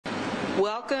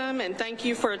Welcome and thank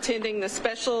you for attending the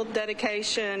special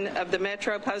dedication of the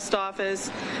Metro Post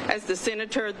Office as the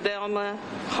Senator Thelma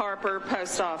Harper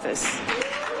Post Office.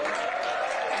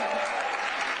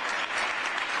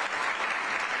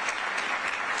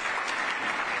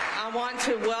 I want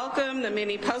to welcome the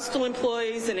many postal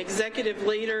employees and executive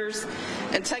leaders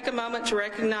and take a moment to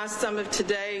recognize some of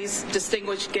today's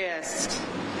distinguished guests.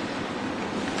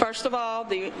 First of all,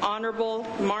 the Honorable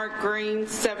Mark Green,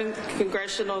 7th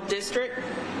Congressional District.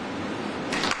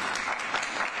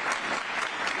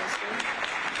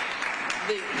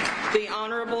 The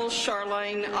Honorable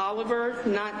Charlene Oliver,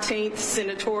 19th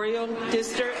Senatorial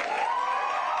District.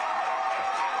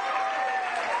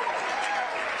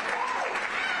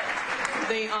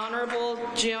 The Honorable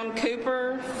Jim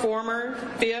Cooper, former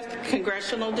 5th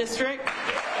Congressional District.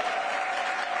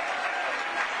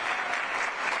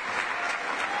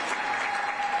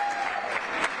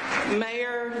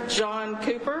 Mayor John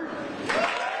Cooper.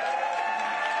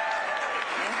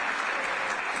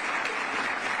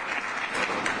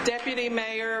 Deputy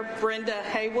Mayor Brenda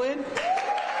Haywood.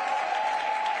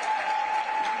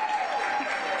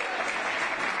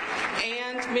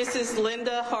 And Mrs.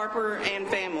 Linda Harper and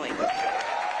family.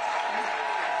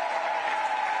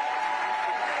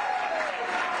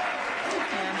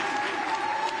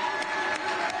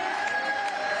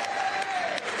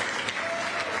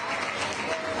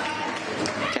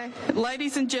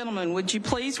 Ladies and gentlemen, would you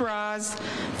please rise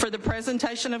for the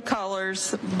presentation of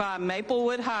colors by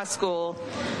Maplewood High School.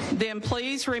 Then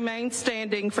please remain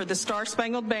standing for the Star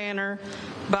Spangled Banner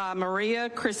by Maria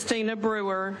Christina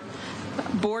Brewer,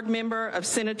 board member of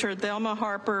Senator Thelma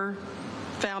Harper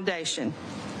Foundation.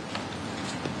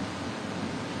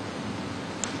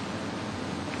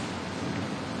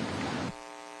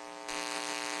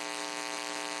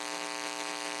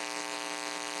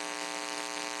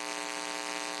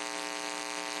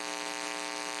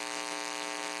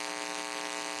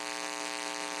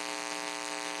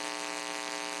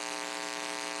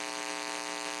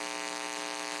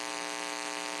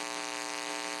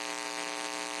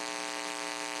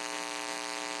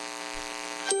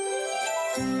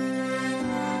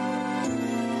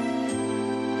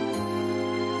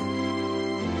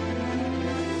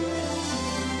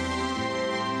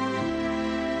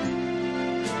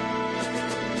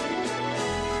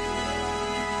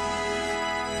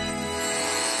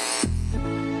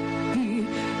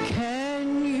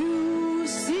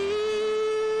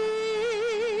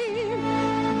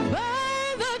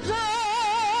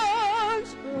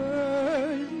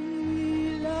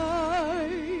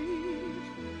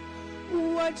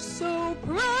 So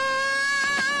proudly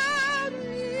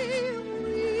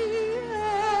we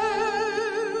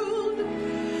held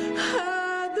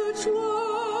at the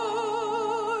twilight's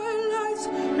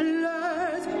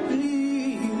last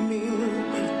gleaming,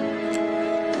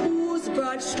 whose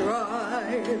bright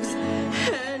stripes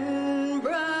and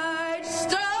bright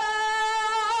stars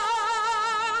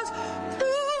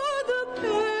through the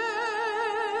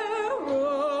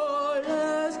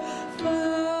perilous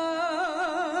fight.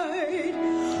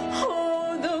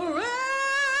 Oh, the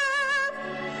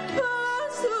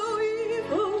ramparts so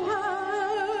evil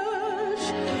watch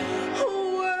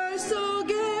were so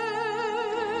gallantly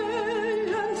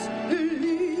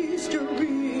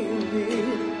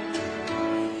streaming,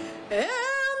 and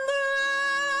the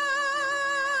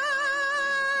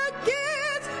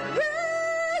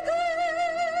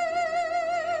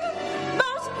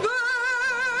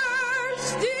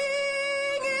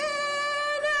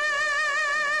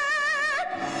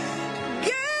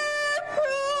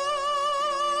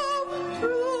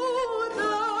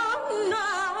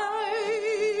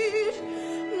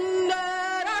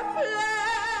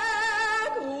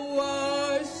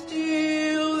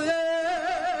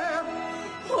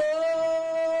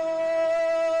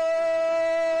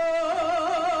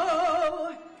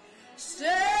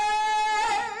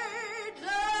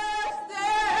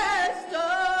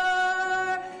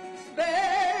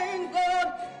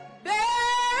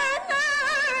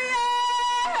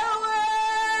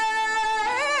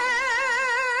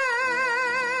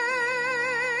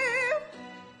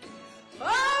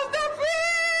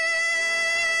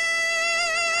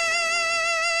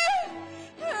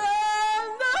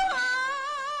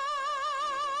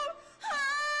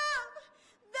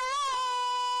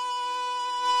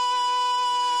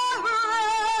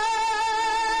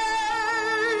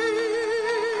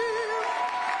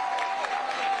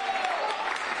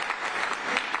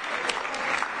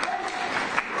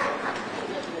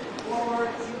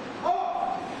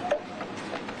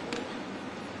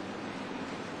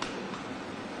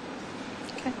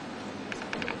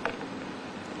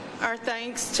Our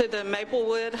thanks to the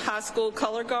Maplewood High School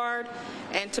Color Guard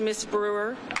and to Ms.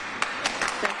 Brewer.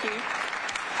 Thank you.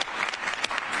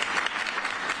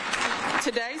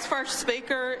 Today's first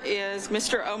speaker is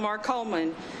Mr. Omar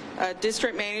Coleman,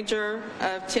 District Manager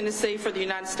of Tennessee for the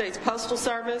United States Postal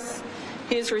Service.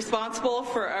 He is responsible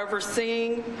for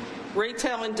overseeing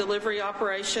retail and delivery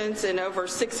operations in over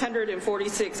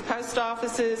 646 post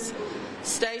offices,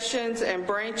 stations, and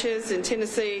branches in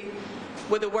Tennessee,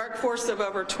 with a workforce of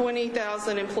over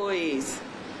 20,000 employees.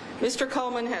 Mr.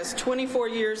 Coleman has 24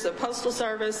 years of postal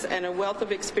service and a wealth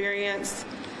of experience.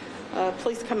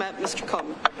 Please come up, Mr.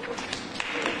 Coleman.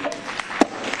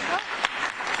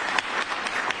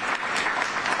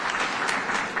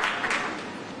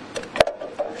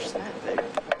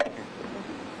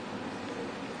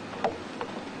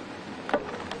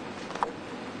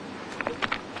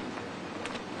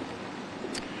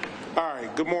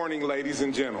 Good morning, ladies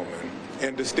and gentlemen,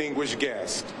 and distinguished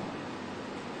guests.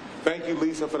 Thank you,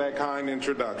 Lisa, for that kind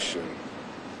introduction.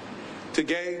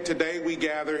 Today we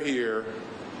gather here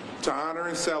to honor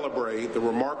and celebrate the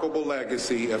remarkable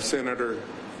legacy of Senator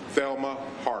Thelma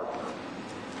Harper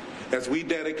as we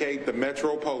dedicate the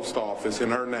Metro Post Office in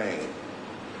her name.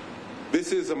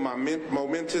 This is a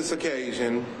momentous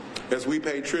occasion as we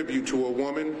pay tribute to a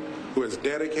woman who has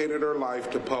dedicated her life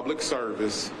to public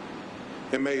service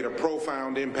and made a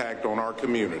profound impact on our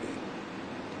community.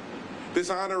 This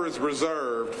honor is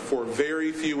reserved for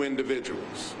very few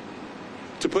individuals.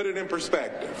 To put it in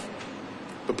perspective,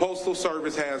 the Postal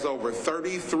Service has over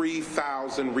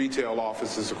 33,000 retail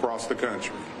offices across the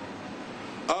country.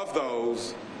 Of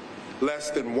those,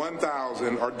 less than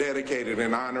 1,000 are dedicated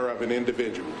in honor of an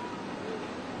individual.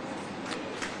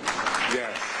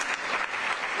 Yes.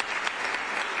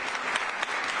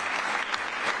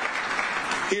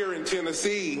 Here in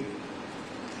Tennessee,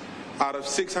 out of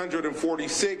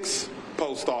 646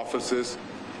 post offices,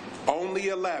 only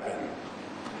 11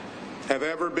 have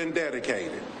ever been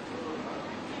dedicated.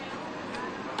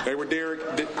 They were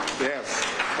yes,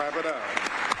 clap it up.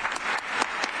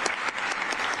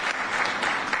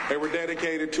 They were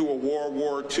dedicated to a World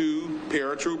War II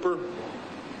paratrooper,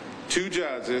 2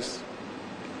 judges,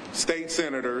 state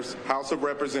senators, House of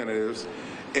Representatives,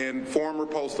 and former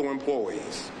postal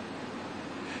employees.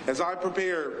 As I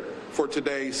prepared for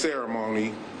today's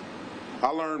ceremony, I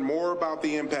learned more about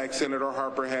the impact Senator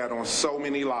Harper had on so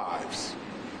many lives.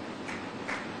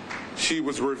 She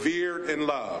was revered and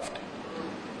loved.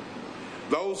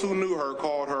 Those who knew her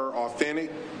called her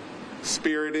authentic,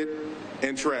 spirited,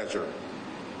 and treasured.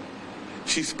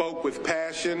 She spoke with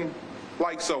passion,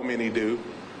 like so many do.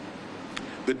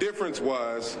 The difference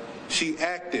was she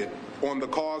acted on the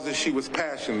causes she was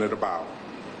passionate about.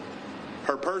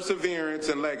 Her perseverance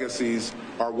and legacies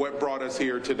are what brought us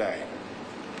here today.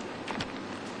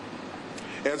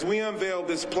 As we unveil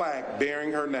this plaque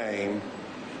bearing her name,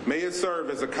 may it serve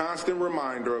as a constant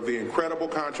reminder of the incredible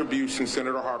contribution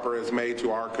Senator Harper has made to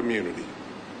our community.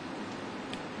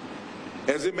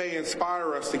 As it may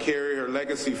inspire us to carry her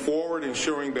legacy forward,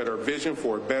 ensuring that her vision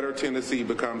for a better Tennessee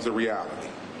becomes a reality.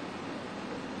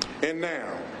 And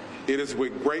now, it is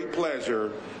with great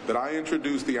pleasure that I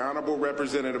introduce the Honorable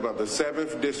Representative of the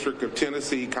 7th District of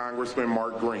Tennessee, Congressman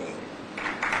Mark Green.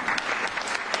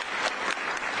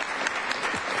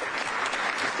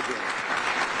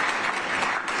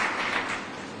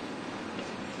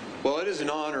 Well, it is an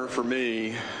honor for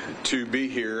me to be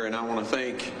here, and I want to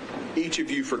thank each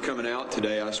of you for coming out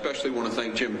today. I especially want to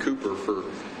thank Jim Cooper for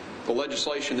the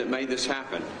legislation that made this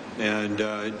happen. And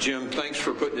Jim, thanks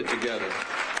for putting it together.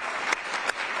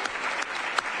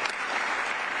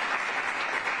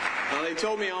 They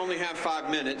told me I only have 5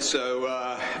 minutes, so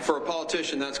for a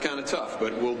politician, that's kind of tough.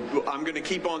 But I'm going to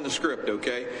keep on the script,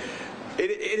 okay?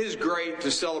 It is great to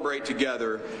celebrate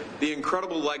together the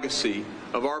incredible legacy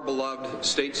of our beloved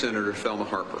State Senator Thelma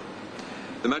Harper.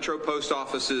 The Metro Post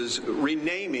Office's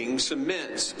renaming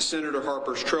cements Senator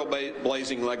Harper's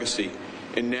trailblazing legacy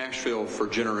in Nashville for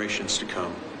generations to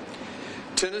come.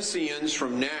 Tennesseans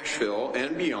from Nashville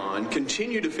and beyond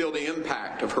continue to feel the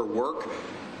impact of her work,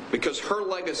 because her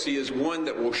legacy is one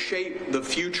that will shape the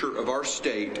future of our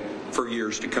state for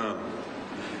years to come.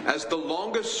 As the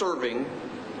longest-serving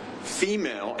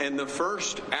female and the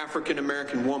first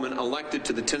African-American woman elected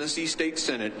to the Tennessee State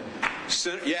Senate,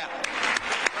 Senator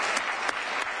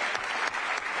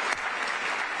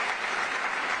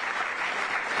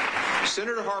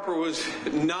Harper was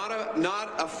not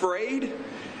afraid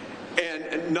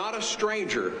and not a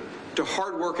stranger to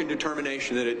hard work and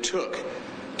determination that it took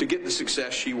to get the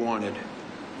success she wanted.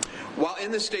 While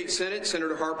in the state Senate,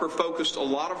 Senator Harper focused a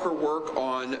lot of her work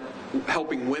on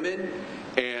helping women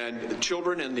and the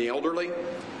children and the elderly.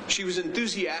 She was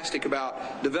enthusiastic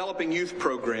about developing youth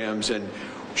programs, and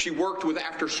she worked with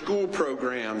after-school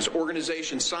programs,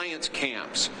 organization science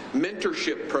camps,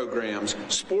 mentorship programs,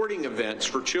 sporting events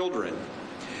for children.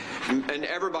 And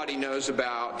everybody knows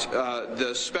about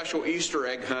the special Easter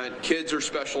egg hunt, Kids Are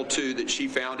Special Too, that she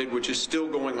founded, which is still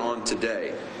going on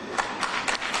today.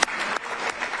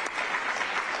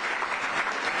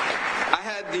 I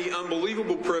had the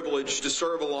unbelievable privilege to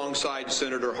serve alongside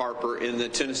Senator Harper in the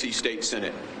Tennessee State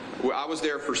Senate. I was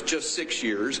there for just 6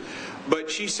 years, but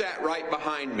she sat right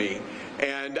behind me,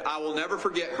 and I will never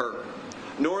forget her,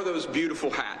 nor those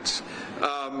beautiful hats.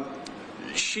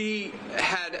 She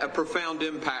had a profound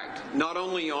impact, not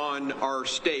only on our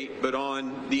state, but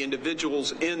on the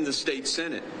individuals in the state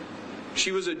Senate.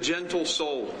 She was a gentle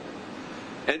soul,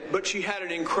 but she had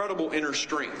an incredible inner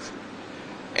strength.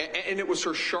 And it was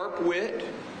her sharp wit,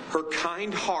 her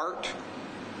kind heart,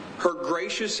 her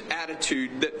gracious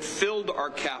attitude that filled our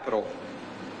Capitol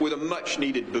with a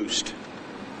much-needed boost.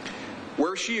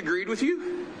 Where she agreed with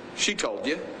you, she told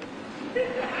you.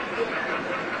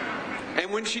 And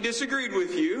when she disagreed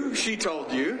with you, she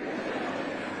told you.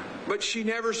 But she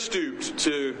never stooped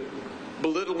to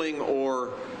belittling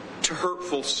or to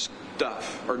hurtful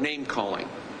stuff or name-calling.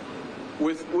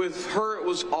 With her, it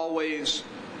was always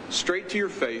straight to your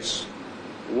face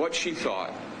what she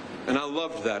thought. And I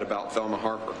loved that about Thelma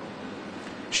Harper.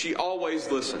 She always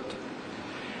listened.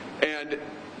 And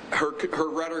her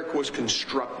rhetoric was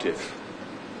constructive,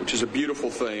 which is a beautiful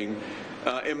thing,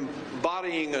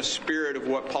 embodying a spirit of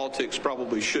what politics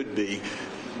probably should be,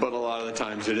 but a lot of the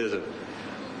times it isn't.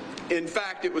 In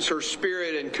fact, it was her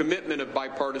spirit and commitment of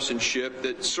bipartisanship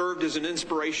that served as an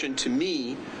inspiration to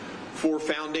me for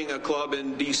founding a club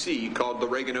in D.C. called the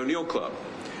Reagan O'Neill Club.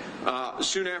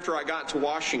 Soon after I got to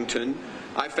Washington,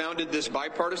 I founded this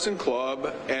bipartisan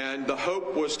club, and the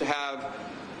hope was to have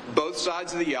both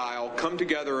sides of the aisle come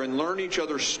together and learn each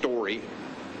other's story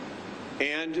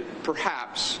and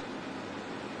perhaps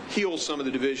heal some of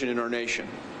the division in our nation.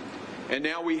 And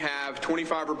now we have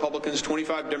 25 Republicans,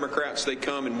 25 Democrats. They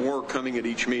come, and more are coming at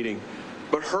each meeting.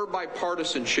 But her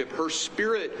bipartisanship, her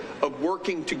spirit of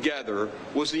working together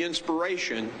was the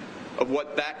inspiration of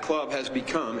what that club has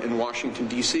become in Washington,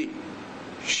 D.C.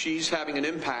 She's having an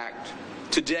impact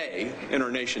today in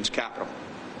our nation's capital.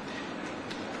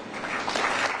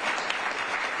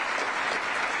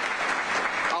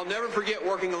 I'll never forget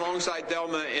working alongside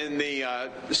Thelma in the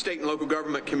State and Local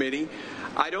Government Committee.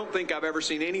 I don't think I've ever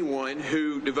seen anyone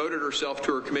who devoted herself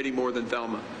to her committee more than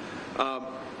Thelma.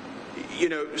 You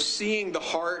know, seeing the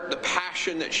heart, the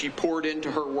passion that she poured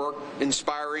into her work,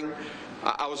 inspiring.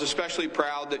 I was especially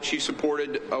proud that she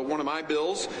supported one of my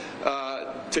bills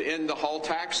to end the hall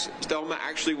tax. Thelma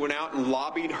actually went out and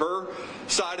lobbied her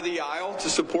side of the aisle to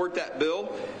support that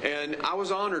bill, and I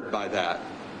was honored by that.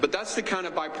 But that's the kind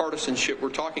of bipartisanship we're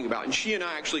talking about. And she and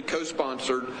I actually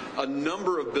co-sponsored a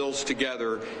number of bills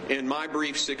together in my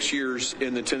brief 6 years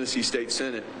in the Tennessee State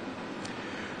Senate.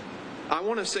 I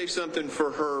want to say something for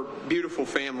her beautiful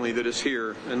family that is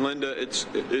here. And Linda,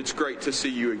 it's great to see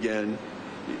you again.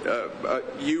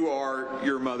 You are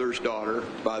your mother's daughter,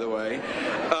 by the way.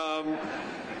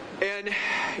 And,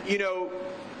 you know,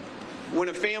 when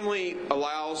a family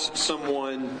allows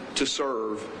someone to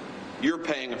serve, you're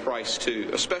paying a price too,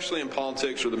 especially in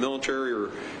politics or the military, or,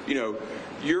 you know,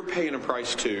 you're paying a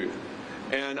price too.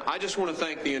 And I just want to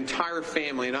thank the entire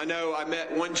family. And I know I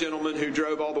met one gentleman who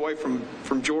drove all the way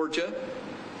from Georgia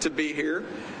to be here,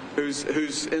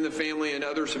 who's in the family, and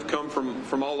others have come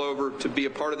from all over to be a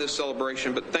part of this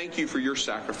celebration. But thank you for your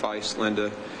sacrifice,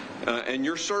 Linda, and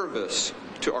your service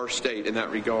to our state in that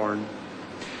regard.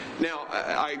 Now,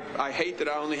 I hate that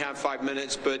I only have 5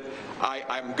 minutes, but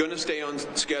I'm going to stay on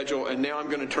schedule, and now I'm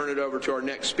going to turn it over to our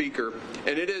next speaker.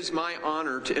 And it is my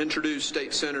honor to introduce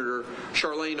State Senator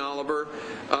Charlene Oliver,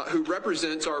 who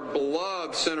represents our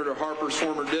beloved Senator Harper's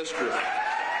former district.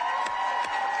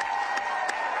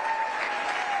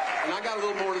 And I got a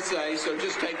little more to say, so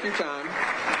just take your time.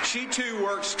 She, too,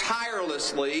 works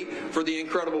tirelessly for the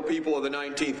incredible people of the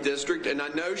 19th District, and I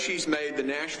know she's made the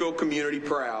Nashville community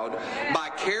proud by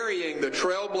carrying the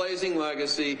trailblazing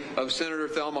legacy of Senator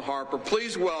Thelma Harper.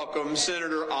 Please welcome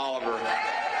Senator Oliver.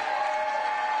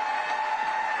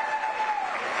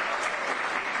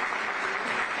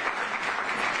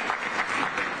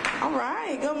 All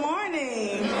right, good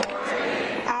morning.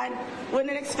 I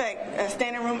wouldn't expect a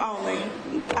standing room only.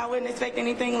 I wouldn't expect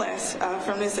anything less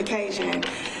from this occasion.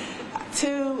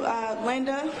 To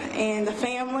Linda and the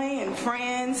family and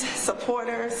friends,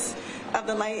 supporters of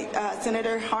the late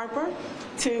Senator Harper,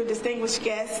 to distinguished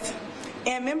guests,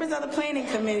 and members of the Planning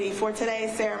Committee for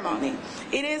today's ceremony.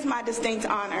 It is my distinct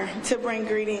honor to bring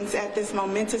greetings at this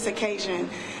momentous occasion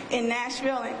in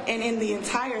Nashville and in the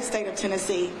entire state of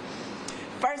Tennessee.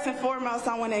 First and foremost,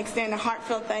 I want to extend a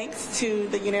heartfelt thanks to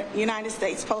the United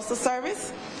States Postal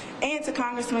Service and to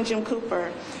Congressman Jim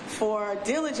Cooper for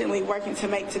diligently working to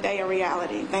make today a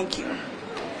reality. Thank you.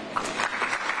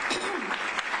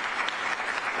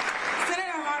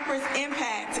 Senator Harper's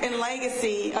impact and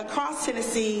legacy across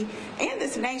Tennessee and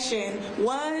this nation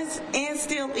was and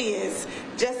still is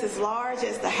just as large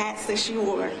as the hats that she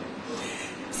wore.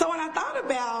 So when I thought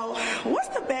about what's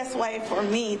the best way for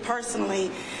me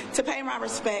personally to pay my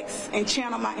respects and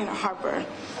channel my inner Harper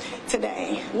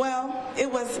today, well,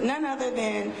 it was none other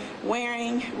than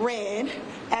wearing red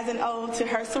as an ode to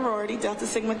her sorority, Delta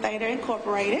Sigma Theta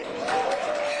Incorporated,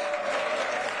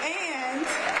 and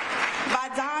by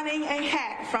donning a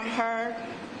hat from her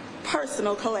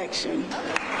personal collection.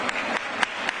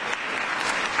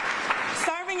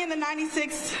 In the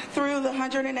 96 through the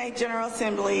 108 General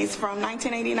Assemblies from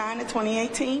 1989 to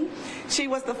 2018, she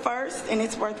was the first, and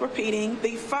it's worth repeating,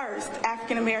 the first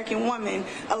African-American woman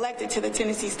elected to the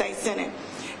Tennessee State Senate,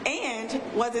 and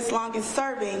was its longest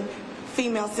serving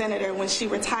female senator when she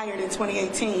retired in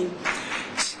 2018.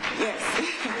 Yes.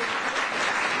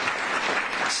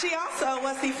 She also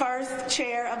was the first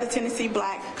chair of the Tennessee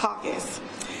Black Caucus.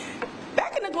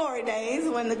 Back in the glory days,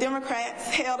 when the Democrats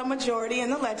held a majority in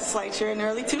the legislature in the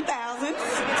early 2000s,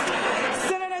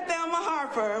 Senator Thelma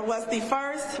Harper was the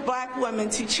first black woman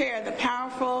to chair the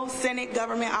powerful Senate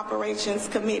Government Operations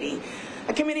Committee,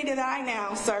 a committee that I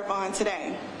now serve on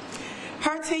today.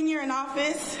 Her tenure in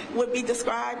office would be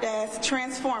described as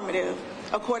transformative,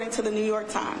 according to the New York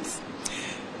Times.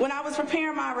 When I was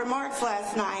preparing my remarks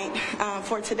last night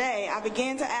for today, I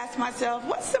began to ask myself,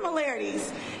 what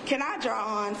similarities can I draw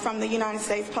on from the United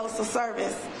States Postal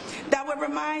Service that would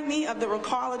remind me of the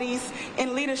qualities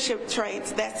and leadership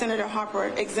traits that Senator Harper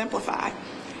exemplified?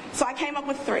 So I came up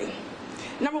with three.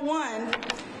 Number one,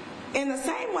 in the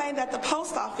same way that the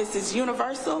post office is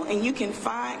universal and you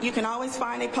can always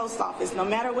find a post office no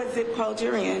matter what zip code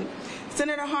you're in,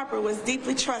 Senator Harper was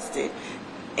deeply trusted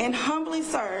and humbly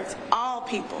served all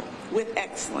people with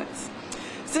excellence.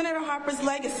 Senator Harper's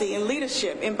legacy and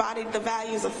leadership embodied the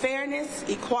values of fairness,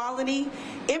 equality,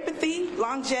 empathy,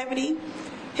 longevity,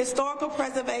 historical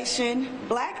preservation,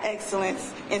 black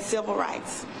excellence, and civil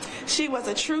rights. She was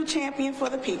a true champion for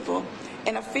the people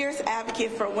and a fierce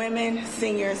advocate for women,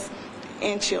 seniors,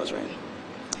 and children.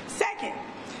 Second,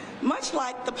 much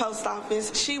like the post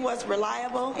office, she was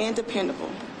reliable and dependable.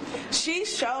 She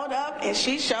showed up and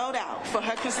she showed out for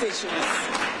her constituents.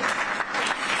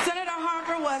 Senator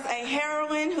Harper was a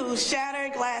heroine who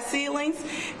shattered glass ceilings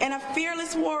and a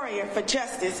fearless warrior for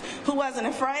justice who wasn't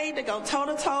afraid to go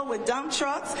toe-to-toe with dump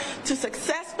trucks to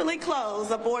successfully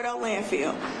close a Bordeaux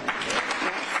landfill.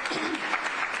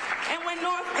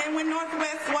 And when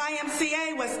Northwest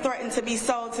YMCA was threatened to be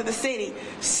sold to the city,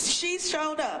 she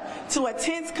showed up to a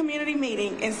tense community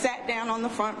meeting and sat down on the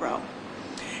front row.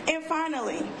 And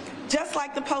finally, just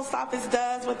like the post office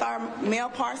does with our mail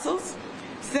parcels,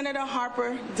 Senator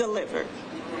Harper delivered.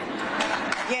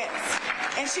 Yes,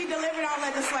 and she delivered on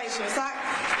legislation. So I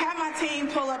had my team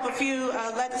pull up a few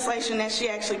legislation that she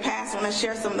actually passed. I want to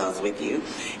share some of those with you.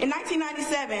 In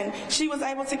 1997, she was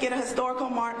able to get a historical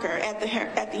marker at the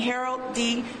Harold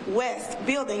D. West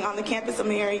building on the campus of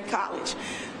Meharry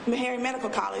Medical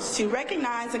College to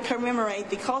recognize and commemorate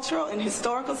the cultural and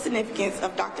historical significance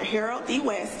of Dr. Harold D.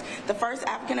 West, the first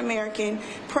African-American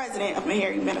president of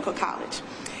Meharry Medical College.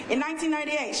 In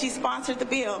 1998, she sponsored the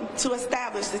bill to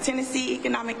establish the Tennessee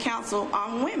Economic Council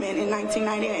on Women in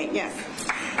 1998, yes.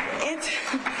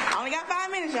 I only got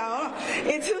 5 minutes, y'all.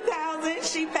 In 2000,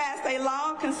 she passed a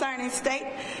law concerning state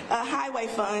highway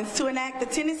funds to enact the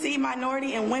Tennessee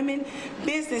Minority and Women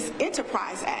Business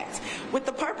Enterprise Act with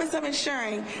the purpose of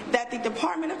ensuring that the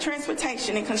Department of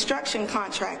Transportation and construction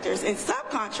contractors and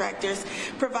subcontractors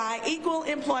provide equal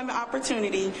employment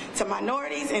opportunity to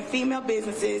minorities and female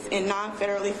businesses in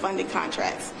non-federally funded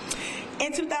contracts.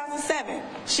 In 2007,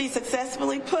 she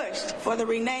successfully pushed for the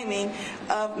renaming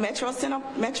of Metro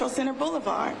Center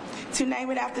Boulevard to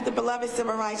name it after the beloved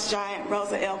civil rights giant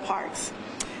Rosa L. Parks.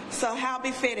 So how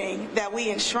befitting that we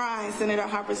enshrine Senator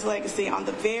Harper's legacy on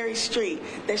the very street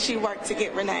that she worked to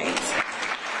get renamed.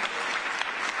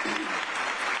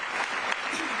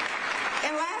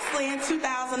 In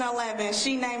 2011,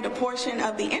 she named a portion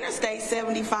of the Interstate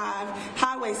 75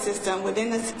 highway system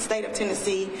within the state of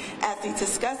Tennessee as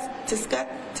the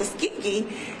Tuskegee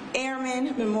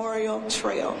Airmen Memorial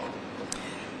Trail.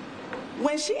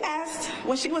 When she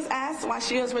was asked why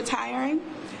she was retiring,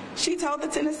 She told the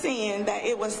Tennessean that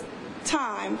it was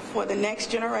time for the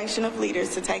next generation of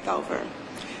leaders to take over.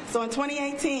 So in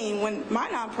 2018, when my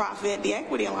nonprofit, the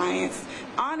Equity Alliance,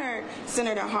 honored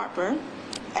Senator Harper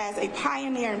as a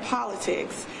pioneer in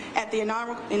politics at the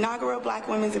inaugural Black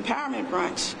Women's Empowerment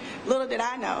Brunch, little did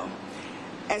I know,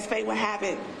 as fate would have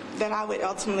it, that I would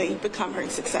ultimately become her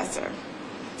successor.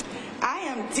 I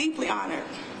am deeply honored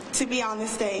to be on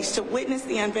this stage to witness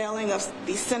the unveiling of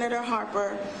the Senator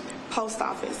Harper Post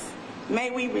Office.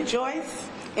 May we rejoice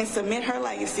and submit her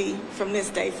legacy from this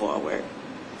day forward.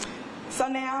 So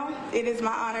now it is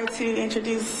my honor to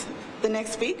introduce the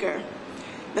next speaker,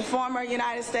 the former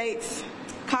United States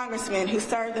Congressman who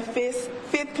served the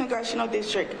 5th Congressional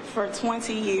District for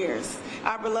 20 years,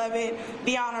 our beloved,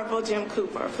 the Honorable Jim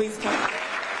Cooper. Please come up.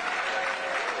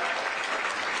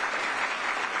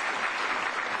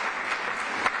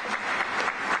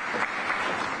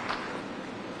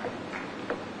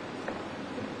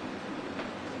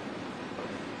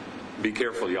 Be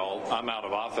careful, y'all. I'm out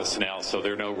of office now, so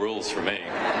there are no rules for me.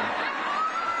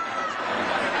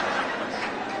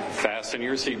 Fasten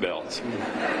your seatbelts.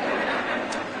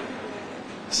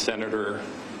 Senator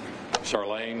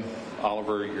Charlene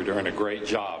Oliver, you're doing a great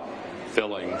job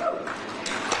filling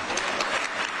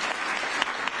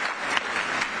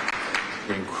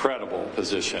the incredible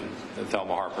position that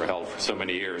Thelma Harper held for so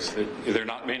many years. There are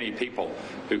not many people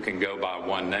who can go by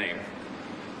one name.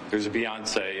 There's a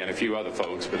Beyonce and a few other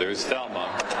folks, but there's Thelma,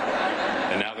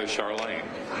 and now there's Charlene.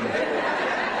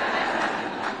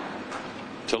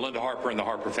 To Linda Harper and the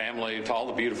Harper family, to all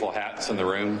the beautiful hats in the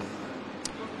room,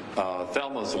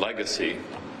 Thelma's legacy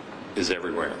is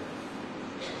everywhere.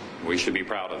 We should be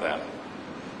proud of that,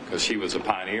 because she was a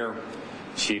pioneer.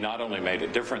 She not only made a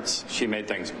difference, she made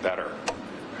things better.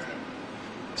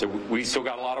 So we still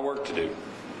got a lot of work to do.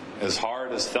 As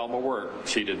hard as Thelma worked,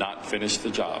 she did not finish the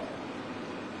job.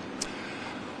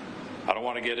 I don't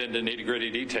want to get into nitty-gritty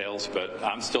details, but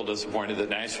I'm still disappointed that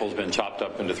Nashville's been chopped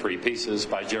up into 3 pieces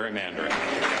by gerrymandering.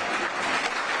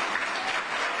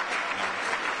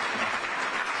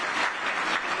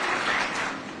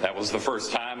 That was the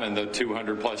first time in the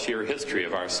 200-plus year history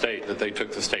of our state that they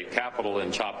took the state capitol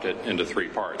and chopped it into 3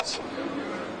 parts.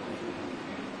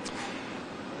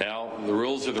 Now, the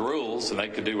rules are the rules, and they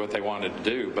could do what they wanted to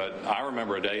do, but I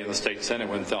remember a day in the state Senate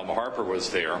when Thelma Harper was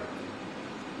there,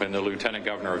 when the Lieutenant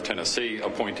Governor of Tennessee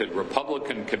appointed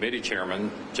Republican committee chairman,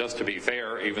 just to be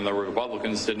fair, even though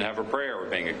Republicans didn't have a prayer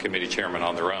of being a committee chairman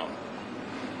on their own.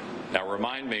 Now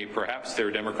remind me, perhaps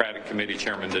they're Democratic committee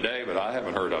chairman today, but I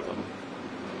haven't heard of them.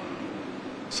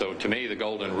 So to me, the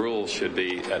golden rule should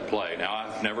be at play. Now,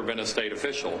 I've never been a state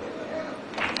official,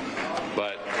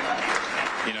 but,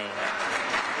 you know,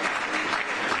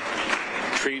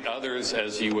 treat others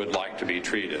as you would like to be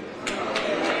treated.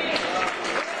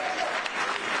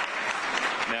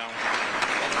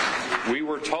 We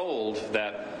were told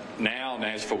that now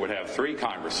Nashville would have 3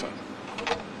 congressmen.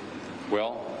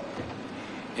 Well,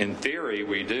 in theory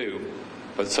we do,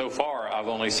 but so far I've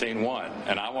only seen 1.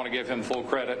 And I want to give him full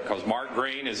credit because Mark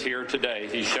Green is here today.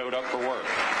 He showed up for work.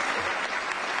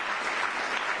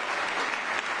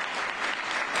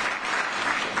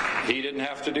 He didn't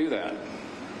have to do that.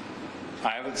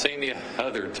 I haven't seen the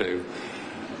other 2.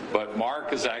 But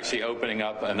Mark is actually opening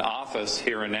up an office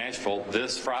here in Nashville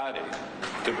this Friday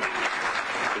to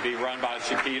be run by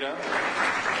Chiquita,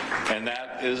 and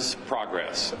that is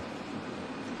progress.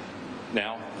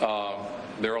 Now,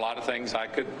 there are a lot of things I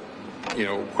could,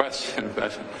 question,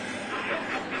 but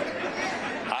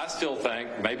I still think,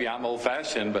 maybe I'm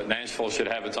old-fashioned, but Nashville should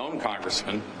have its own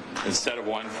congressman instead of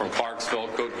one from Clarksville,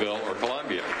 Cookeville, or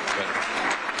Columbia.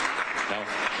 But,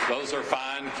 those are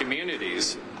fine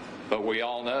communities. But we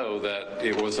all know that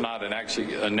it was not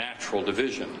actually a natural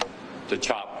division to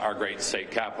chop our great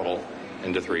state capital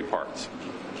into 3 parts.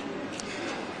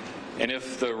 And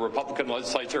if the Republican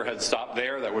legislature had stopped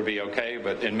there, that would be okay,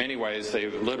 but in many ways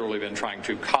they've literally been trying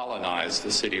to colonize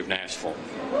the city of Nashville,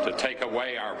 to take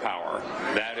away our power.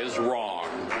 That is wrong.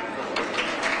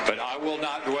 But I will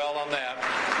not dwell on that.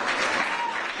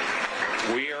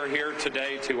 We are here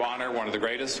today to honor one of the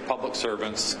greatest public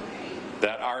servants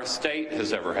that our state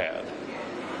has ever had,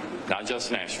 not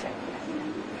just Nashville.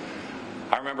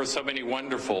 I remember so many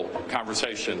wonderful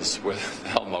conversations with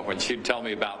Thelma when she'd tell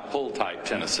me about Pull-Type,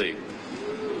 Tennessee,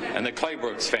 and the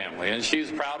Claybrooks family, and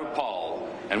she's proud of Paul,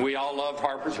 and we all loved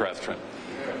Harper's Restaurant.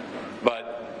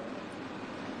 But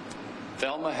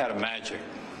Thelma had a magic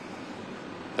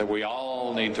that we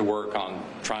all need to work on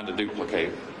trying to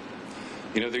duplicate.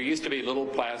 There used to be little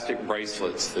plastic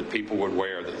bracelets that people would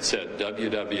wear that said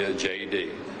WWJD.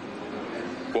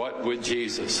 What would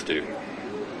Jesus do?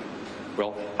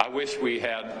 Well, I wish we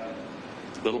had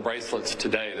little bracelets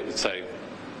today that would say,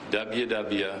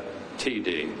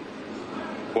 WWTD,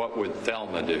 what would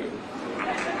Thelma do?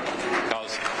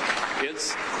 Because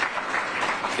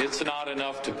it's not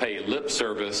enough to pay lip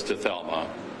service to Thelma.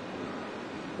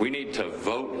 We need to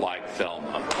vote like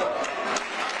Thelma.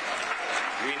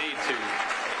 We need to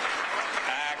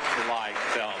act like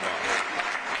Thelma.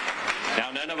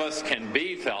 Now, none of us can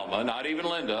be Thelma, not even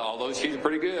Linda, although she's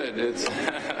pretty good.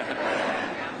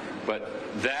 But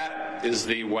that is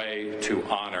the way to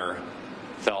honor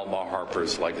Thelma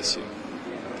Harper's legacy.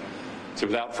 So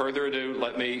without further ado,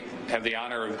 let me have the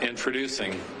honor of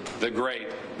introducing the great,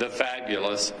 the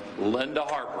fabulous Linda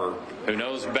Harper, who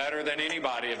knows better than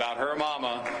anybody about her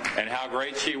mama and how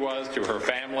great she was to her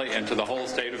family and to the whole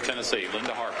state of Tennessee.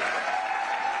 Linda Harper.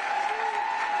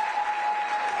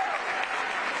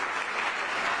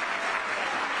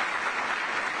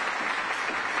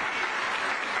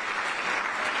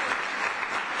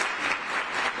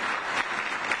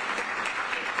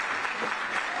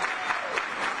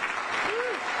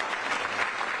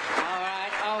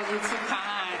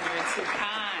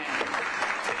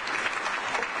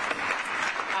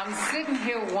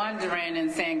 Wondering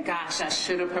and saying, gosh, I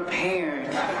should have prepared.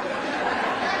 If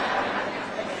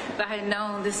I had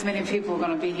known this many people were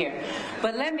going to be here.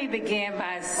 But let me begin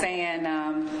by saying,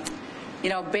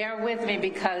 bear with me,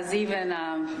 because even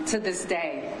to this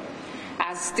day,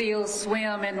 I still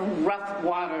swim in rough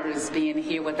waters being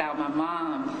here without my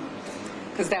mom,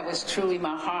 because that was truly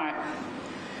my heart.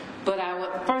 But I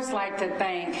would first like to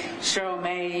thank Cheryl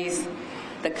Mays,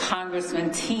 the Congressman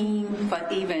team, for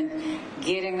even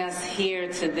getting us here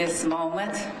to this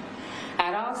moment.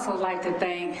 I'd also like to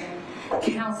thank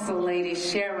Council Lady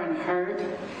Sharon Hurt,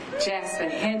 Jasper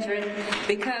Hendrick,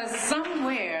 because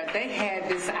somewhere they had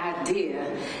this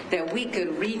idea that we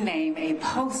could rename a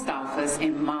post office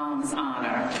in Mom's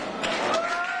honor.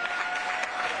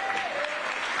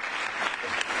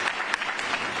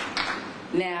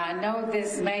 Now, I know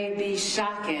this may be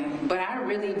shocking, but I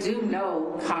really do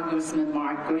know Congressman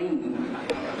Mark Green.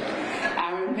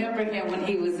 I remember him when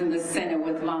he was in the Senate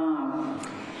with Mom.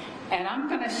 And I'm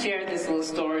going to share this little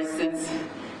story since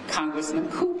Congressman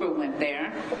Cooper went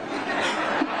there.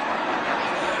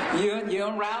 You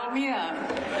don't rile me up.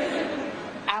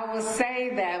 I will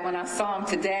say that when I saw him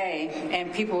today,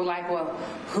 and people were like, well,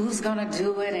 who's going to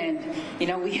do it?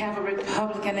 And, we have a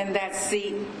Republican in that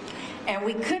seat. And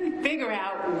we couldn't figure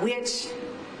out which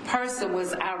person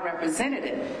was our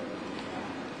representative.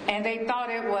 And they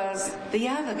thought it was the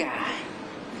other guy.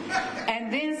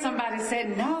 And then somebody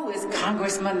said, no, it's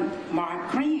Congressman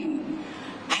Mark Green.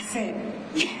 I said,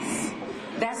 yes,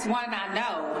 that's one I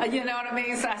know. You know what I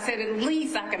mean? So I said, at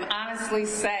least I can honestly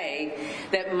say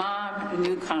that Mom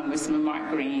knew Congressman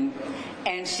Mark Green,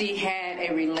 and she had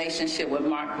a relationship with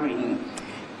Mark Green.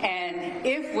 And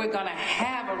if we're going to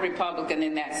have a Republican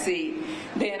in that seat,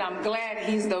 then I'm glad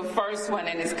he's the first one,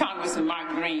 and it's Congressman Mark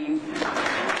Green.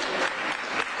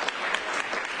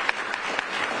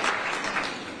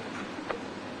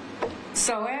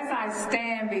 So as I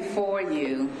stand before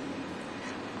you,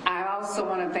 I also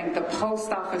want to thank the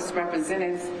post office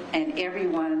representatives and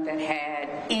everyone that had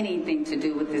anything to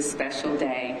do with this special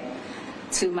day.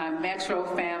 To my Metro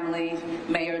family,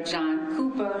 Mayor John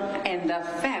Cooper, and the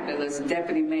fabulous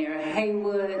Deputy Mayor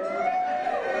Haywood,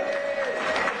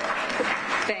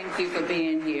 thank you for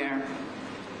being here.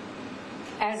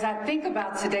 As I think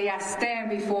about today, I stand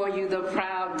before you, the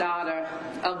proud daughter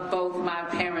of both my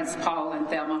parents, Paul and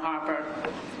Thelma Harper.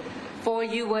 For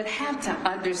you would have to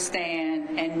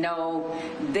understand and know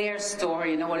their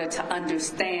story in order to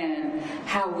understand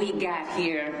how we got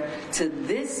here to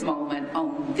this moment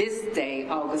on this day,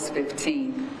 August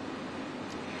 15th.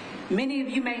 Many of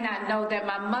you may not know that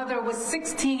my mother was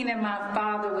 16 and my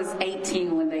father was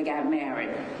 18 when they got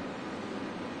married.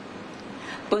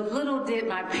 But little did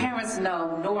my parents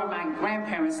know, nor my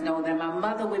grandparents know, that my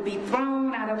mother would be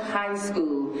thrown out of high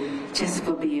school just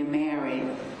for being married.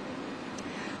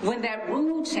 When that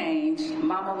rule changed,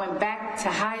 Mama went back to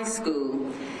high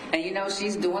school, and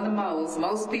she's doing the most.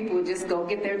 Most people would just go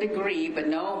get their degree, but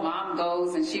no, Mom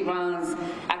goes and she runs,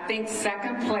 I think,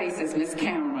 second place as Miss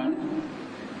Cameron.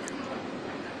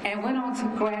 And went on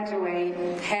to graduate,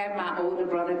 had my older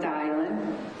brother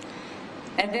Dylan.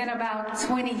 And then about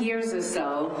 20 years or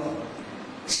so,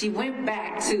 she went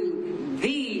back to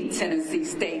the Tennessee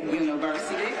State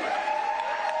University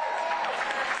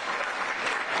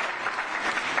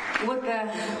with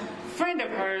a friend of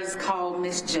hers called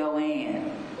Miss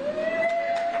Joanne.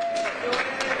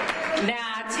 Now,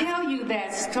 I tell you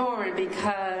that story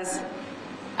because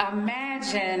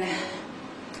imagine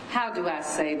how do I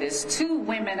say this, 2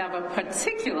 women of a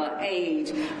particular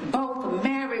age, both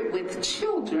married with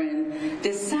children,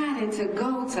 decided to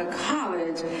go to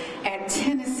college at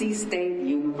Tennessee State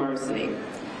University.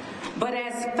 But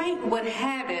as fate would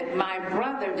have it, my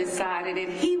brother decided that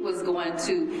he was going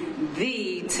to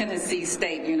the Tennessee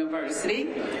State University,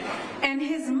 and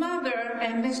his mother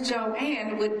and Miss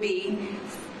Joanne would be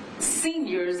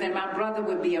seniors, and my brother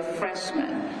would be a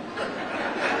freshman.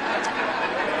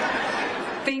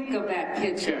 Think of that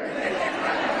picture.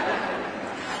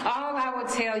 All I would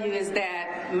tell you is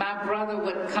that my brother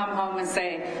would come home and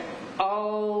say,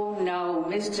 "Oh no,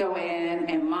 Miss Joanne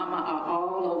and Mama are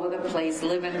all over the place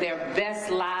living their best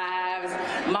lives,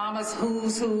 Mama's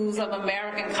who's of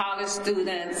American college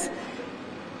students,"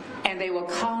 and they were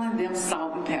calling them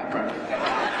salt and pepper.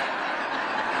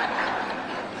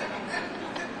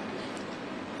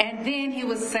 And then he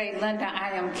would say, "Linda,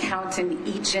 I am counting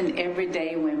each and every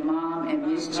day when Mom and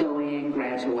Miss Joanne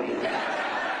graduate."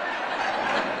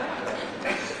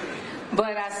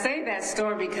 But I say that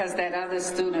story because that other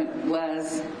student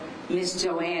was Miss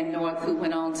Joanne North, who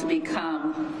went on to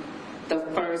become the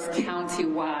first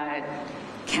county-wide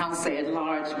council at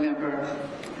large member,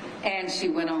 and she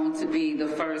went on to be the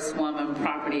first woman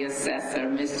property assessor,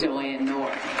 Miss Joanne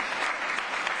North.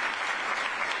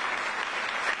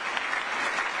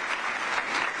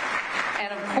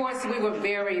 And of course, we were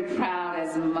very proud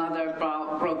as mother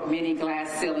broke many glass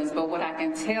ceilings, but what I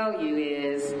can tell you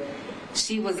is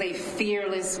she was a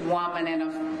fearless woman and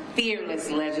a fearless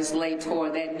legislator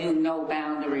that knew no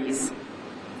boundaries.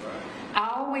 I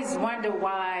always wonder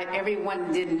why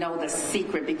everyone didn't know the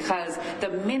secret, because the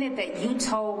minute that you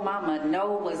told Mama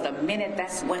no was the minute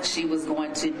that's what she was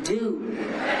going to do.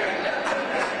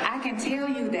 I can tell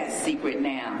you that secret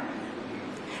now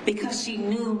because she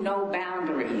knew no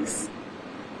boundaries.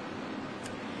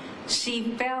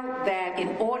 She felt that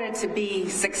in order to be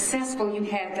successful, you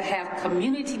had to have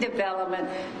community development,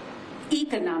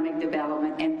 economic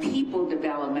development, and people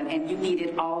development, and you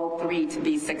needed all 3 to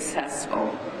be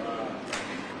successful.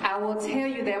 I will tell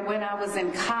you that when I was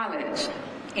in college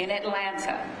in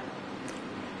Atlanta,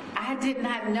 I did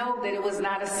not know that it was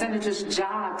not a senator's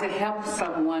job to help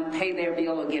someone pay their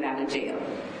bill or get out of jail.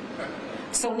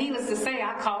 So needless to say,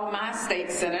 I called my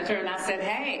state senator and I said,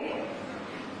 "Hey,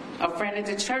 a friend at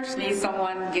the church needs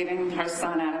someone getting her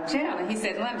son out of jail." And he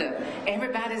said, "Linda,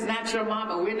 everybody's not your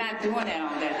mama. We're not doing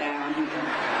all that down here.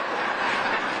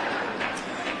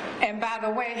 And by the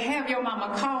way, have your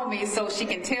mama call me so she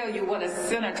can tell you what a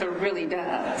senator really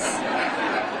does."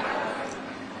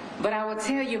 But I will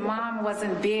tell you, Mom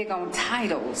wasn't big on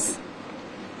titles.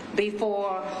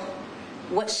 Before,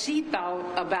 what she thought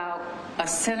about a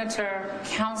senator,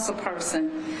 council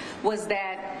person, was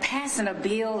that passing a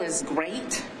bill is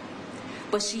great,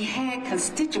 but she had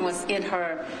constituents in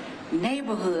her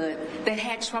neighborhood that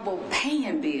had trouble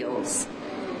paying bills.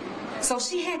 So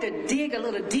she had to dig a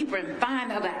little deeper and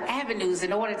find other avenues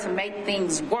in order to make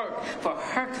things work for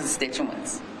her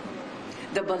constituents.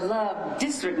 The beloved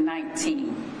District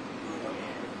 19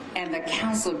 and the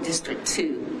Council District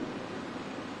 2.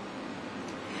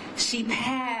 She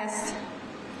passed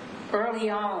early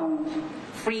on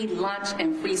free lunch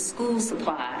and free school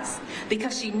supplies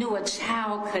because she knew a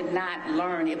child could not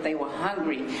learn if they were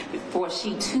hungry, for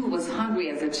she too was hungry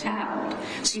as a child.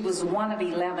 She was one of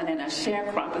 11 and a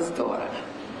sharecropper's daughter.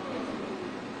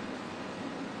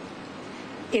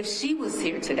 If she was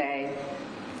here today,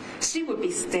 she would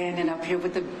be standing up here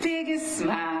with the biggest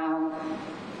smile,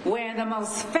 wearing the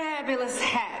most fabulous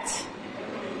hat,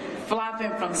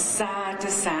 flopping from side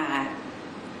to side.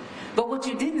 But what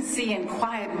you didn't see in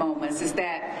quiet moments is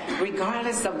that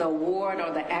regardless of the award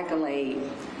or the accolade,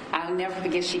 I'll never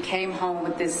forget, she came home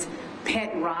with this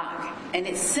pet rock, and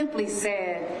it simply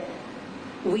said,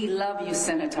 "We love you,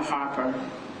 Senator Harper."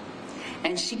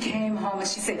 And she came home and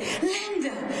she said,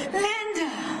 Linda,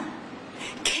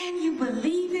 can you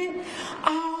believe it?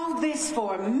 All this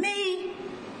for me?"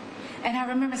 And I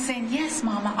remember saying, "Yes,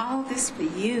 Mama, all this for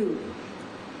you."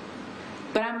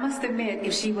 But I must admit,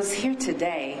 if she was here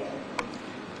today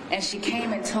and she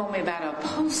came and told me about a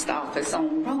post office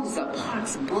on Rosa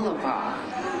Parks Boulevard,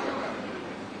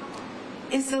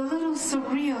 it's a little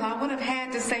surreal. I would have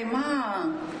had to say,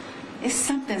 "Mom, it's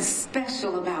something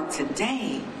special about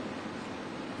today.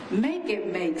 Make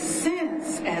it make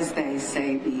sense," as they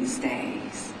say these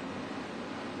days.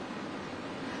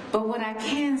 But what I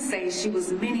can say, she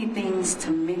was many things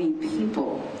to many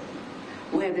people.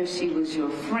 Whether she was your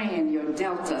friend, your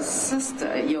Delta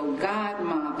sister, your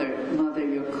godmother,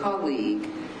 your colleague,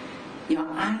 your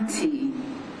auntie.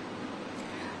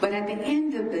 But at the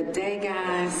end of the day,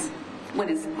 guys, when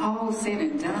it's all said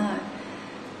and done,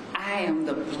 I am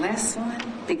the blessed one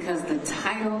because the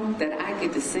title that I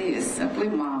get to say is simply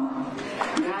Mama.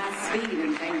 Godspeed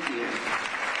and thank you.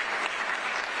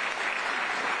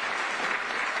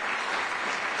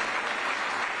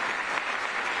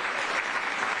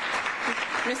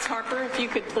 Ms. Harper, if you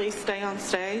could please stay on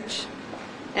stage.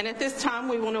 And at this time,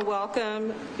 we want to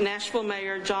welcome Nashville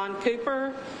Mayor John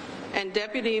Cooper and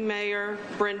Deputy Mayor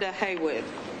Brenda Haywood.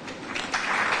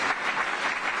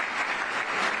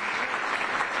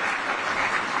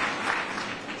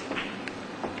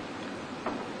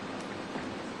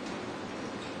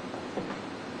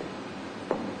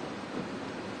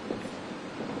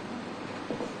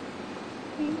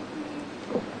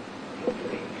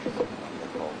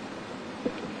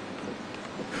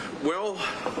 Well,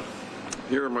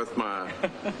 here I'm with my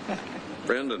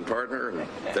friend and partner and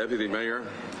deputy mayor.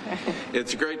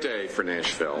 It's a great day for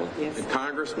Nashville. Yes.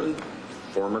 Congressmen,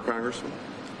 former congressmen,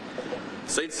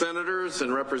 state senators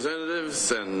and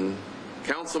representatives and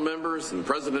council members and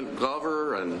President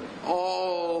Glover and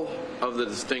all of the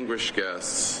distinguished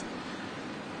guests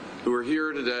who are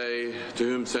here today to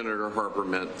whom Senator Harper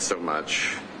meant so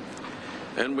much.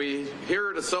 And we're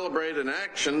here to celebrate an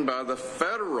action by the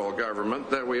federal government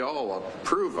that we all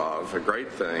approve of, a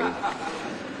great thing.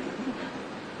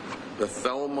 The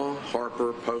Thelma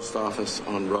Harper Post Office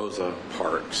on Rosa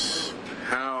Parks.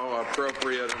 How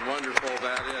appropriate and wonderful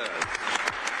that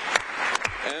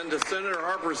is. And to Senator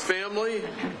Harper's family,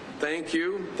 thank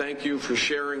you. Thank you for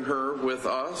sharing her with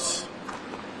us.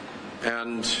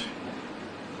 And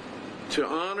to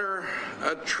honor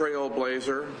a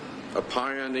trailblazer, a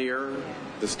pioneer,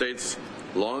 the state's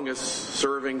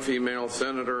longest-serving female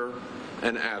senator,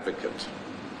 an advocate.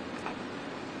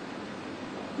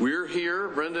 We're here,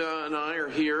 Brenda and I are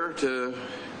here to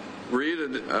read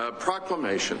a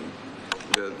proclamation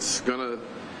that's gonna,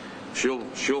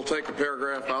 she'll take a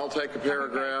paragraph, I'll take a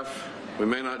paragraph. We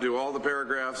may not do all the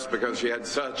paragraphs because she had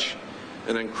such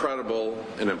an incredible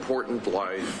and important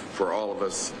life for all of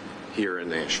us here in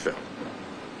Nashville.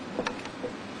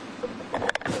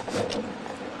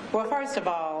 Well, first of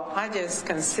all, I just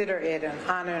consider it an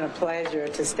honor and a pleasure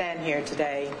to stand here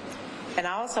today. And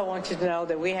I also want you to know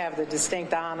that we have the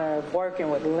distinct honor of working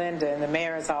with Linda in the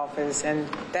mayor's office, and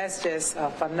that's just a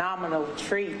phenomenal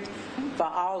treat for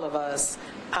all of us.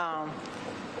 I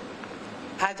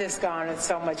just garnered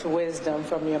so much wisdom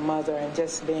from your mother, and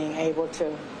just being able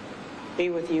to be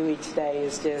with you each day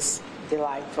is just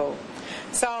delightful.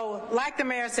 So, like the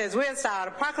mayor says, we'll start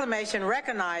a proclamation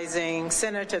recognizing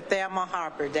Senator Thelma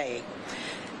Harper Day.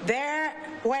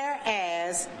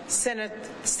 Whereas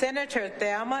Senator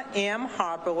Thelma M.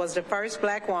 Harper was the first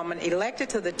black woman elected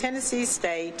to the Tennessee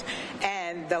state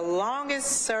and the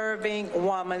longest-serving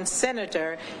woman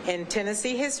senator in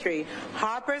Tennessee history,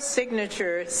 Harper's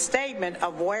signature statement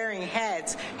of wearing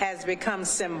hats has become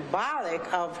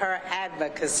symbolic of her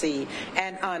advocacy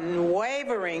and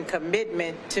unwavering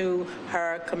commitment to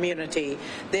her community.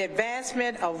 The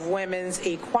advancement of women's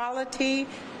equality,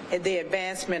 the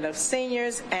advancement of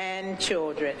seniors and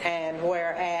children. And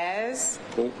whereas...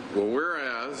 Well,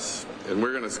 whereas, and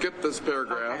we're going to skip this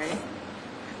paragraph,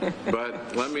 okay.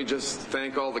 But let me just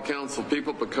thank all the council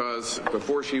people, because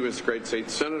before she was a great state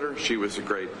senator, she was a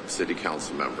great city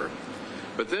council member.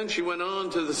 But then she went on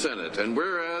to the Senate, and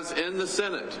whereas in the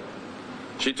Senate,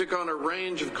 she took on a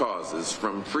range of causes,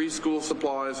 from free school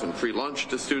supplies and free lunch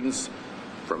to students,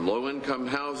 from low-income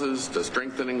houses to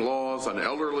strengthening laws on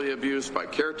elderly abuse by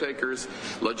caretakers,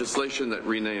 legislation that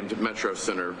renamed Metro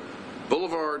Center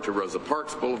Boulevard to Rosa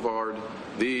Parks Boulevard.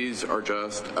 These are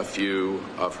just a few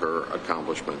of her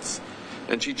accomplishments.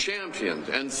 And she championed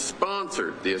and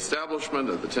sponsored the establishment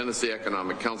of the Tennessee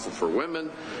Economic Council for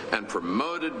Women and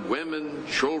promoted women,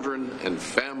 children, and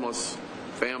families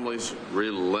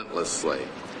relentlessly.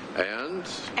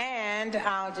 And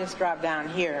I'll just drop down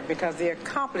here because the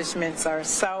accomplishments are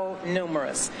so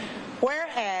numerous.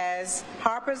 Whereas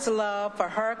Harper's love for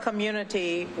her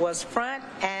community was front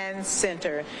and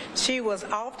center, she was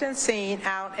often seen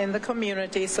out in the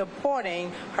community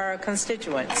supporting her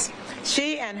constituents.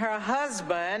 She and her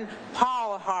husband,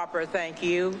 Paul Harper, thank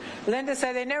you. Linda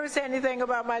said they never said anything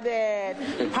about my dad.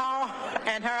 Paul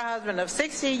and her husband of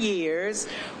 60 years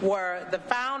were the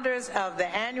founders of the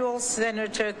annual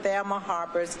Senator Thelma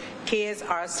Harper's Kids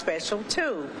Are Special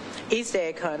Too Easter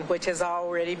egg hunt, which has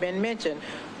already been mentioned,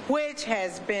 which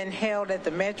has been held at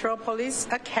the Metro Police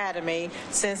Academy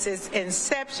since its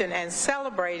inception and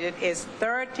celebrated its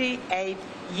 38th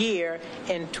year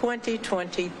in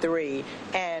 2023.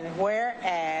 And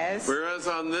whereas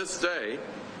on this day,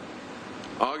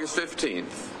 August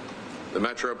 15th, the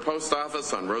Metro Post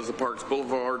Office on Rosa Parks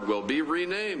Boulevard will be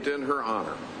renamed in her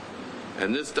honor.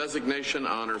 And this designation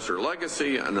honors her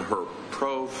legacy and her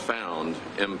profound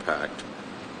impact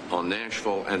on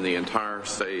Nashville and the entire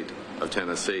state of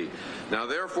Tennessee. Now,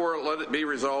 therefore, let it be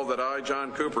resolved that I,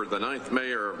 John Cooper, the 9th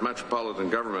Mayor of Metropolitan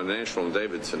Government of Nashville and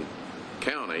Davidson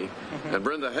County, and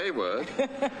Brenda Haywood,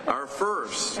 our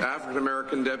first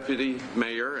African-American deputy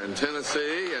mayor in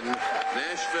Tennessee and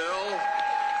Nashville.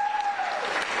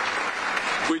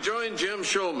 We join Jim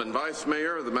Schulman, Vice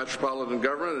Mayor of the Metropolitan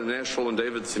Government of Nashville and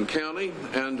Davidson County,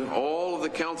 and all of the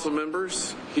council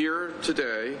members here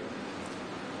today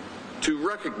to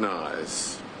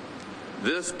recognize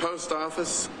this post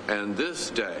office and this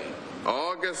day,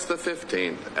 August the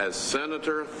 15th, as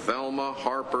Senator Thelma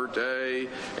Harper Day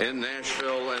in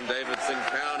Nashville and Davidson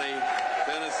County,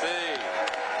 Tennessee.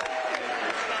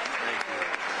 Thank you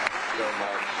so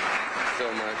much.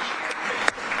 So much.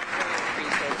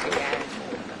 Appreciate you guys.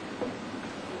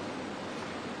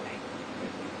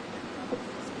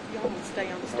 Y'all want to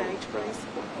stay on the stage, please?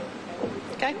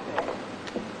 Okay.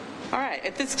 All right.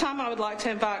 At this time, I would like to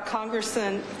invite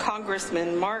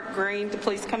Congressman Mark Green to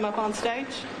please come up on stage.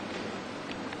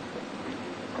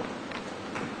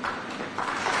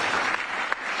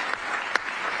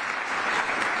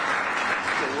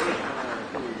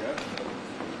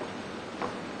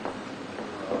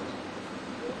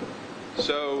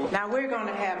 So Now we're going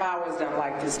to have ours done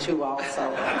like this too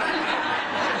also.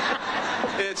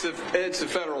 it's a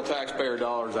federal taxpayer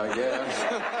dollars, I guess.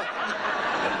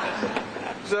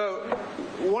 So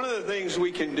one of the things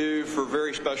we can do for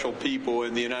very special people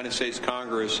in the United States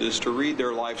Congress is to read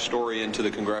their life story into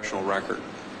the congressional record.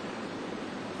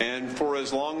 And for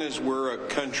as long as we're a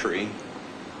country,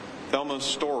 Thelma's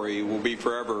story will be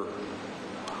forever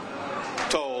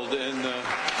told in the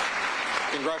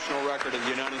congressional record of the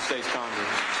United States Congress.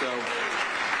 So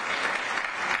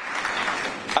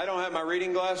I don't have my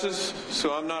reading glasses,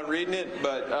 so I'm not reading it,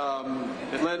 but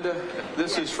Linda,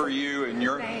 this is for you and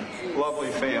your lovely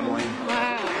family.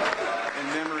 Wow. In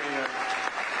memory of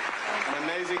an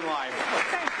amazing life.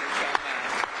 Thank you so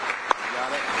much.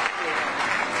 Got it?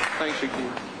 Thanks,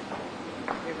 Shaquille.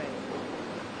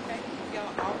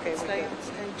 Okay, stay on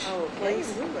stage. Oh,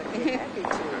 please. We would be happy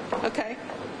to. Okay.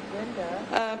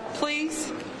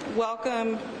 Please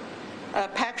welcome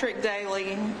Patrick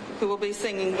Daly, who will be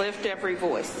singing Lift Every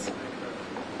Voice.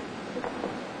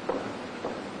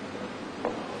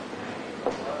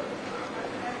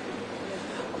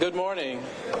 Good morning.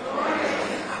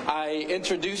 I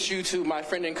introduce you to my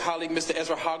friend and colleague, Mr.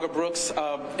 Ezra Hager Brooks,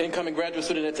 incoming graduate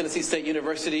student at Tennessee State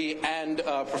University and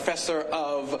professor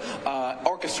of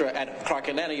orchestra at Clark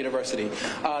Atlanta University.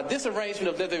 This arrangement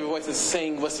of Lift Every Voice and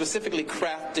Sing was specifically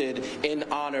crafted in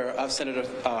honor of Senator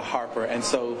Harper, and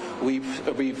so we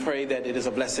pray that it is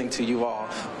a blessing to you all.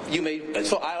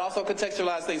 So I'll also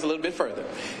contextualize things a little bit further.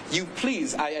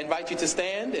 I invite you to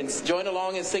stand and join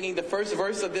along in singing the first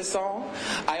verse of this song.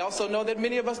 I also know that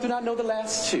many of us do not know the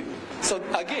last two. So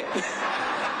again,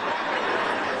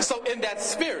 so in that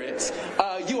spirit,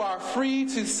 you are free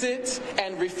to sit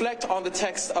and reflect on the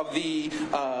text of the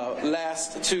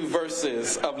last two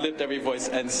verses of Lift Every Voice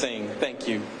and Sing. Thank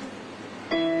you.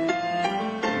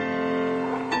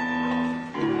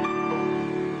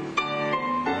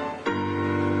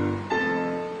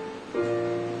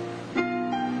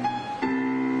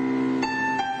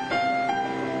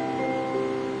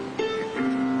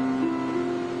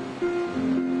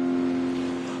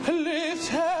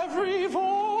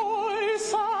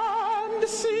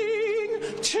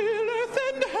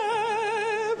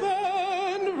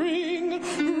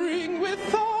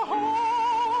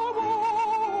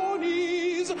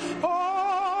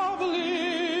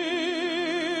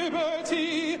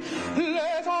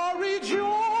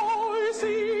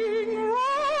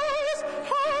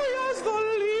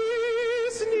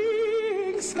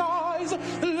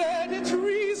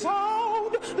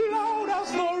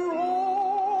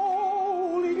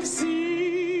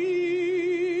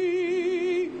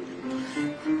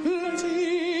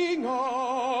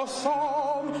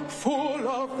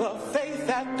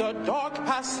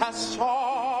 Has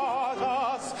taught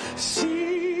us,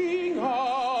 sing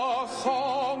a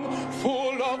song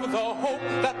full of the hope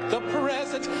that the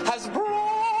present has brought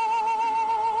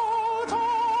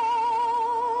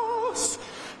us,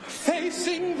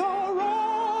 facing the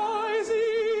rising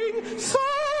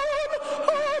sun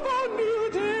of a new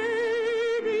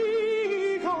day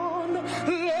begun.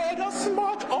 Let us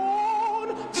march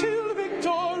on till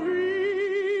victory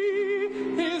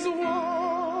is won.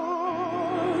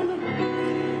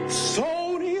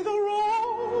 Stony the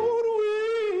road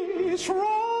we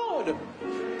trod,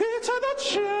 bitter the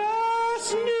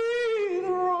chestnut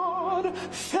rod,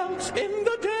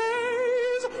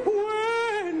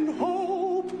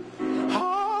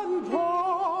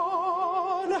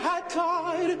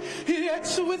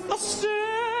 yet with a steady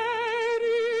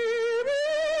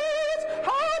beat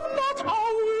have not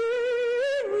our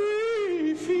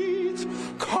weary feet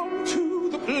come to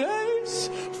the place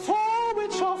for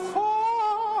which our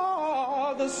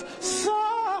fathers sighed.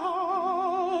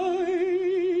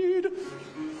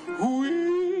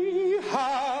 We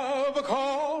have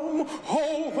come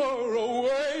over a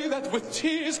way that with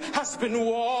tears has been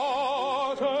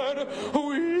watered.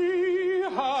 We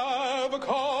have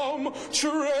come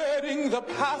treading the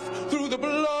path through the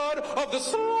blood of the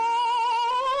slaughtered.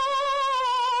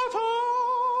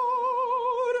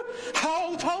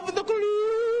 Out of the gloomy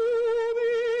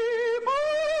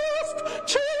past,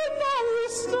 till now we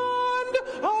stand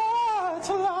at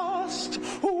last,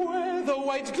 where the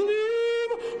white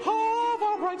gleam of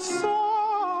our bright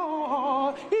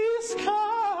star is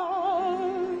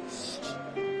cast.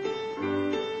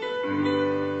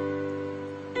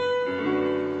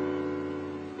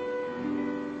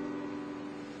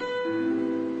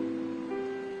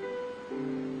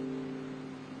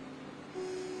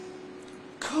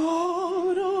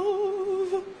 God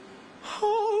of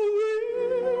our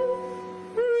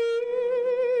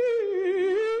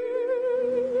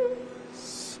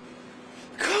wearies,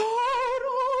 God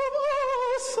of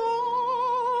our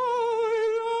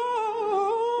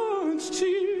silent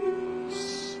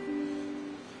tears,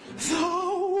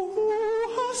 Thou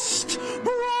hast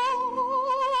brought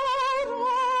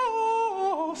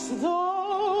us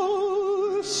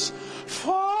thus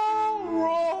far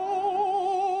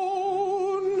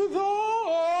on the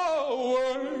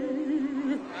way.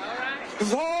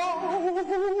 Thou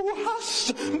hast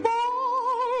by thy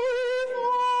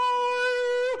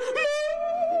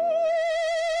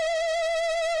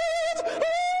might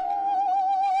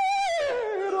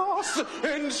led us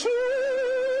into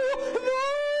the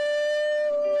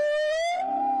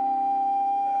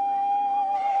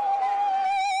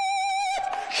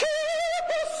keep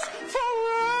us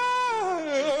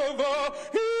forever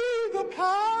in the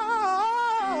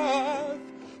path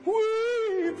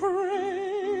we pray.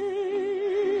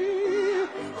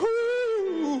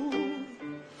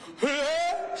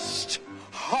 Lest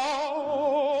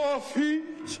our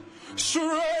feet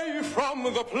stray from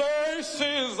the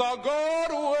places, our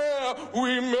God, where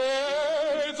we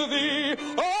met thee.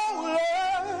 Oh,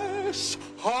 lest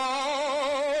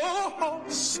our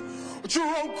hearts,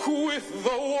 drunk with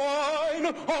the wine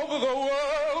of the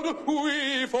world,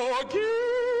 we forget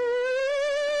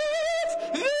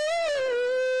thee.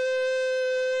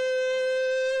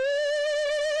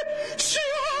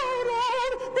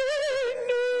 Shadowed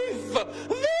beneath the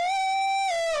hand,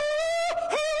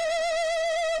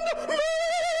 may we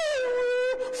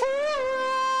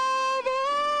forever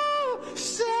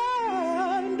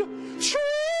stand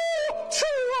true to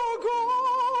our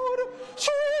God,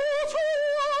 true to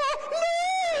our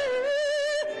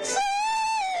needs.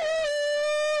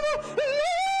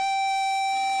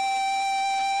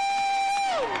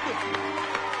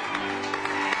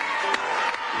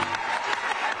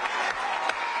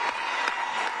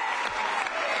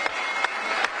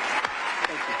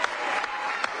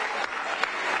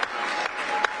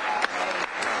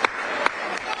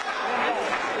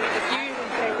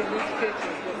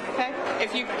 Okay,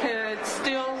 if you could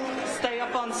still stay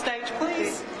up on stage,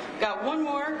 please. Got one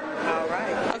more. All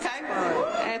right. Okay.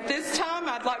 At this time,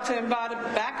 I'd like to invite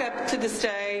back up to the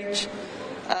stage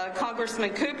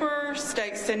Congressman Cooper,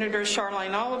 State Senator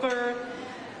Charlene Oliver,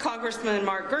 Congressman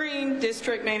Mark Green,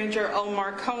 District Manager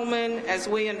Omar Coleman, as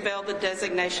we unveil the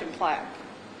designation plaque.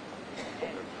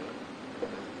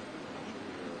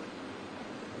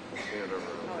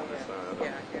 Yeah,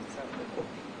 I guess so.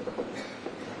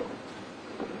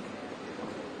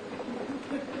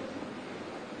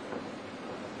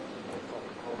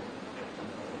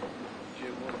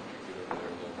 Jim, why don't you get over there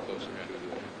a little closer to the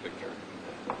picture?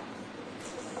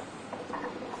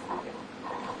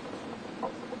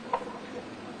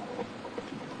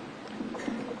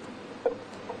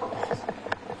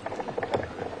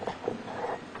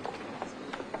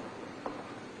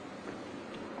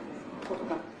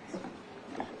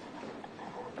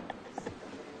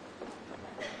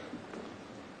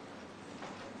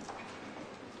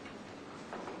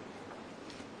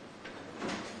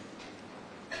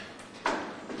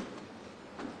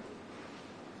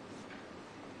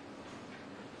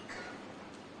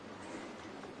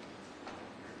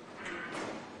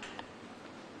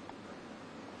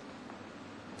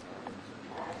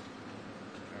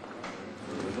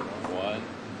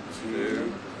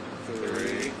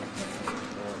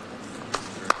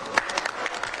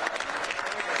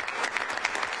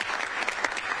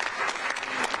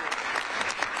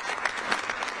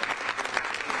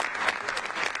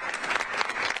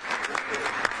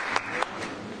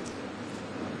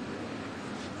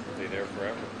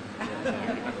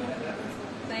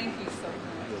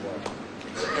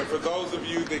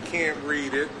 can't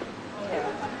read it.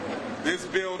 This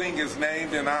building is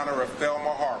named in honor of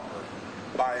Thelma Harper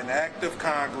by an act of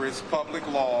Congress, Public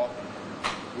Law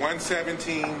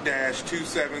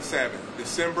 117-277,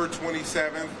 December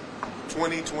 27,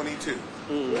 2022.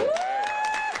 I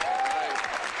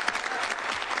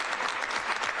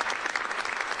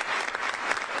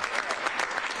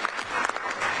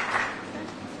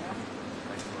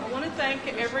want to thank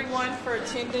everyone for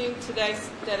attending today's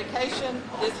dedication.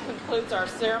 This concludes our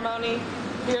ceremony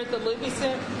here at the Luby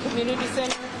Community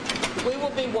Center. We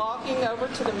will be walking over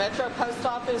to the Metro Post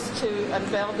Office to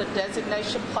unveil the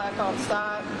designation plaque on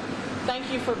site.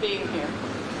 Thank you for being here.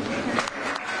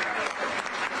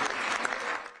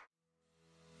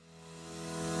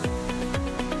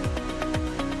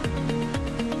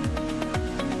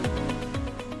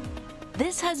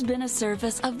 This has been a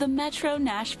service of the Metro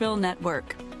Nashville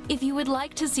Network. If you would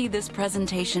like to see this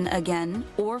presentation again,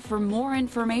 or for more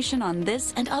information on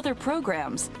this and other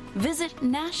programs, visit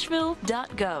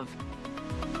nashville.gov.